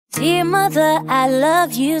Dear mother, I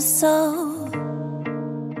love you so.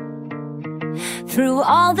 Through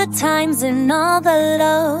all the times and all the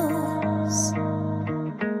lows,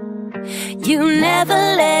 you never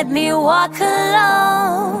let me walk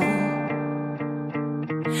alone.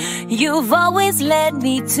 You've always led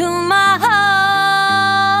me to my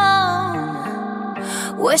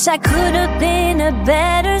home. Wish I could have been a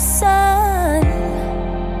better son,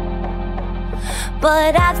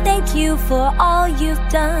 but I thank you for all you've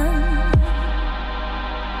done.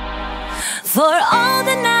 For all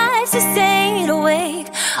the nights you stayed awake,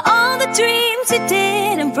 all the dreams you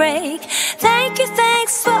didn't break. Thank you,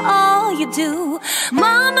 thanks for all you do.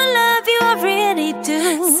 Mama, love you, I really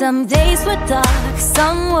do. Some days were dark,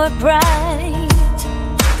 some were bright,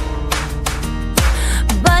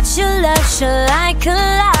 but your love shone like a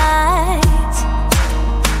light,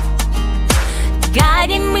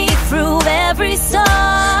 guiding me through every storm,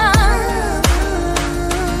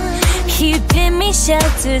 keeping me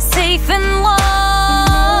sheltered, safe and warm.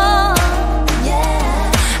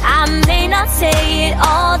 I may not say it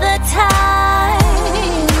all the time,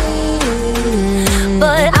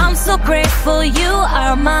 but I'm so grateful you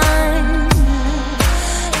are mine.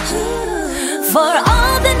 For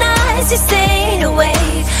all the nights you stayed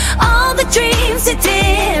awake, all the dreams you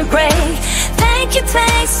didn't break. Thank you,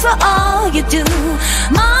 thanks for all you do.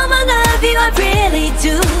 Mama, love you, I really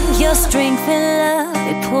do. Your strength and love,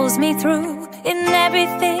 it pulls me through in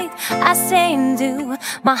everything I say and do.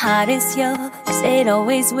 My heart is yours, it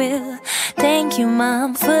always will. Thank you,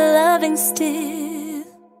 Mom, for loving still.